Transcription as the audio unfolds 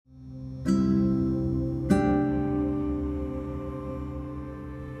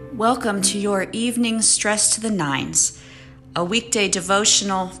Welcome to your evening Stress to the Nines, a weekday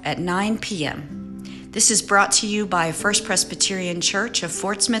devotional at 9 p.m. This is brought to you by First Presbyterian Church of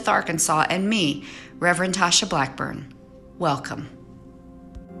Fort Smith, Arkansas, and me, Reverend Tasha Blackburn. Welcome.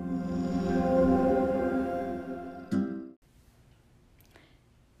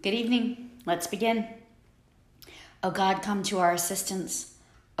 Good evening. Let's begin. O God, come to our assistance.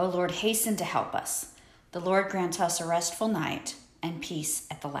 O Lord, hasten to help us. The Lord grant us a restful night and peace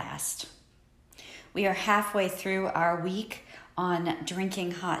at the last. We are halfway through our week on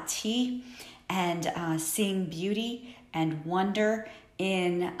drinking hot tea and seeing beauty and wonder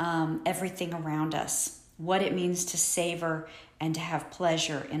in everything around us, what it means to savor and to have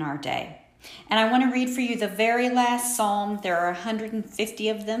pleasure in our day. And I want to read for you the very last psalm. There are 150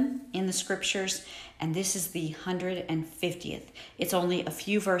 of them in the scriptures, and this is the 150th. It's only a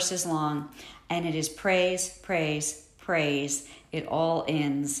few verses long, and it is praise, praise, praise. It all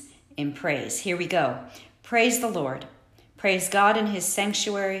ends in praise. Here we go. Praise the Lord. Praise God in his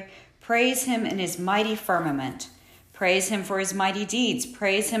sanctuary. Praise him in his mighty firmament. Praise him for his mighty deeds.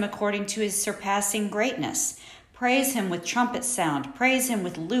 Praise him according to his surpassing greatness. Praise him with trumpet sound. Praise him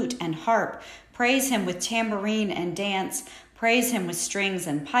with lute and harp. Praise him with tambourine and dance. Praise him with strings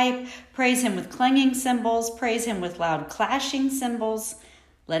and pipe. Praise him with clanging cymbals. Praise him with loud clashing cymbals.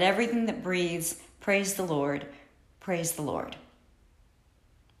 Let everything that breathes praise the Lord. Praise the Lord.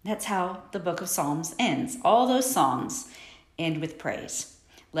 That's how the book of Psalms ends. All those songs end with praise.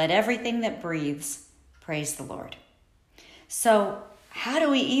 Let everything that breathes praise the Lord. So how do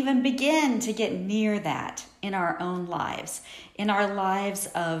we even begin to get near that in our own lives? In our lives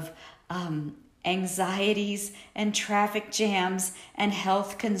of anxieties and traffic jams and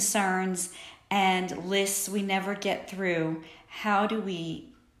health concerns and lists we never get through, how do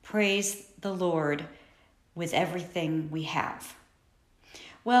we praise the Lord with everything we have?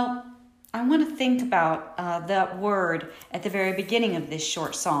 Well, I want to think about that word at the very beginning of this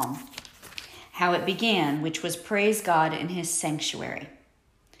short psalm, how it began, which was praise God in his sanctuary.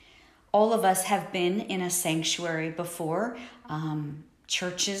 All of us have been in a sanctuary before.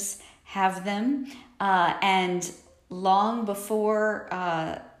 Churches have them. And long before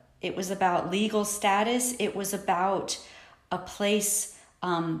it was about legal status, it was about a place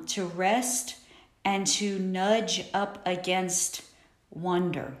to rest and to nudge up against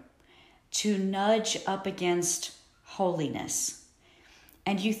wonder, to nudge up against holiness.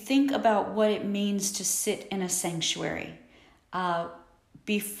 And you think about what it means to sit in a sanctuary.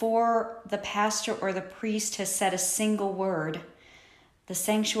 Before the pastor or the priest has said a single word, the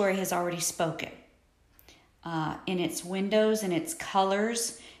sanctuary has already spoken. In its windows, in its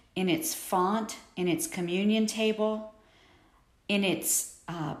colors, in its font, in its communion table, in its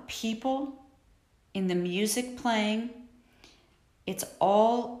people, in the music playing. It's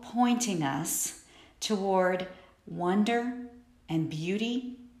all pointing us toward wonder and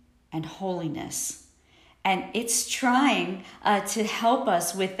beauty and holiness. And it's trying to help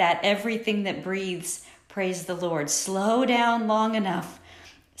us with that everything that breathes, praise the Lord. Slow down long enough.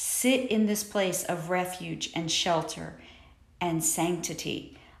 Sit in this place of refuge and shelter and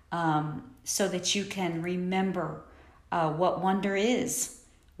sanctity so that you can remember what wonder is,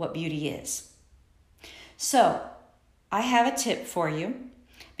 what beauty is. So, I have a tip for you,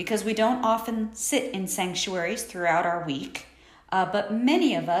 because we don't often sit in sanctuaries throughout our week, but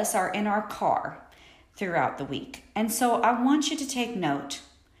many of us are in our car throughout the week. And so I want you to take note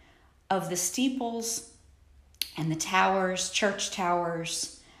of the steeples and the towers, church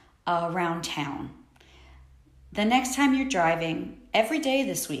towers around town. The next time you're driving, every day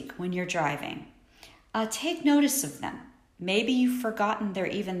this week when you're driving, take notice of them. Maybe you've forgotten they're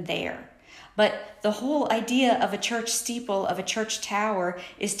even there. But the whole idea of a church steeple, of a church tower,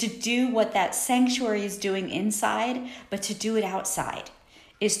 is to do what that sanctuary is doing inside, but to do it outside,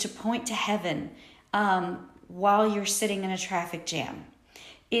 is to point to heaven while you're sitting in a traffic jam.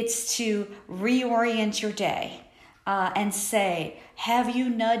 It's to reorient your day and say, have you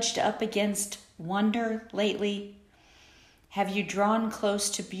nudged up against wonder lately? Have you drawn close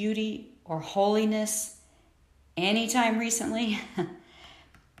to beauty or holiness anytime recently?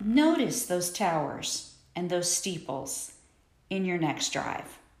 Notice those towers and those steeples in your next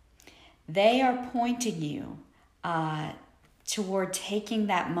drive. They are pointing you toward taking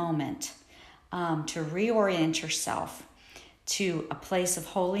that moment to reorient yourself to a place of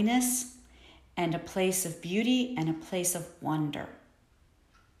holiness and a place of beauty and a place of wonder.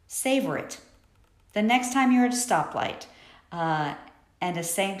 Savor it. The next time you're at a stoplight and a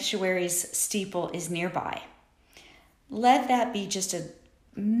sanctuary's steeple is nearby, let that be just a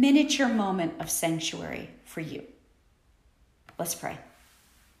miniature moment of sanctuary for you. Let's pray.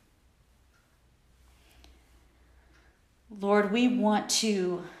 Lord, we want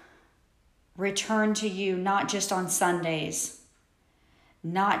to return to you not just on Sundays,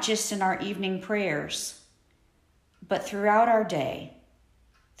 not just in our evening prayers, but throughout our day,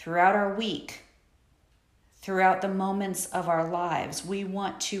 throughout our week, throughout the moments of our lives. We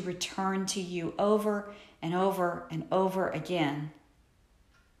want to return to you over and over and over again.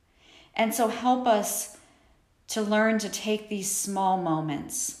 And so help us to learn to take these small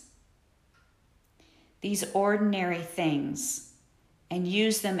moments, these ordinary things, and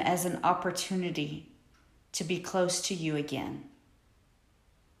use them as an opportunity to be close to you again.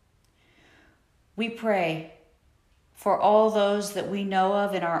 We pray for all those that we know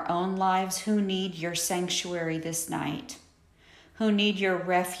of in our own lives who need your sanctuary this night, who need your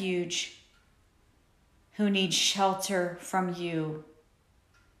refuge, who need shelter from you,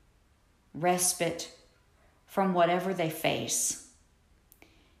 respite from whatever they face.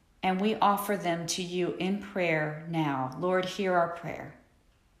 And we offer them to you in prayer now. Lord, hear our prayer.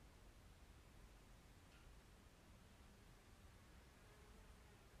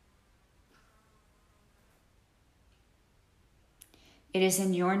 It is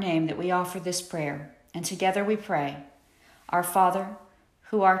in your name that we offer this prayer, and together we pray, Our Father,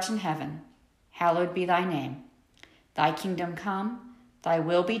 who art in heaven, hallowed be thy name. Thy kingdom come, thy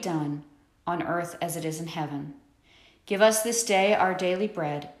will be done, on earth as it is in heaven. Give us this day our daily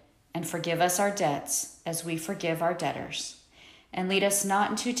bread, and forgive us our debts as we forgive our debtors. And lead us not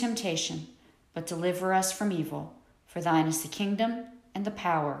into temptation, but deliver us from evil. For thine is the kingdom, and the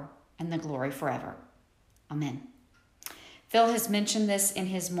power, and the glory forever. Amen. Phil has mentioned this in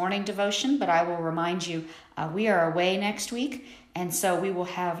his morning devotion, but I will remind you, we are away next week, and so we will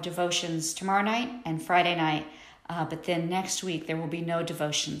have devotions tomorrow night and Friday night, but then next week there will be no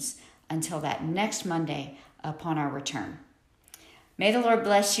devotions until that next Monday upon our return. May the Lord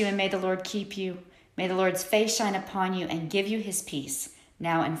bless you and may the Lord keep you. May the Lord's face shine upon you and give you his peace,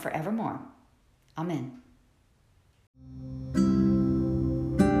 now and forevermore. Amen.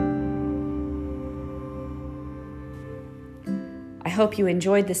 I hope you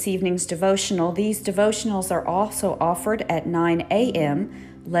enjoyed this evening's devotional. These devotionals are also offered at 9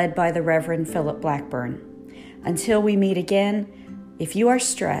 a.m., led by the Reverend Philip Blackburn. Until we meet again, if you are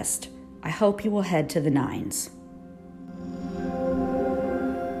stressed, I hope you will head to the nines.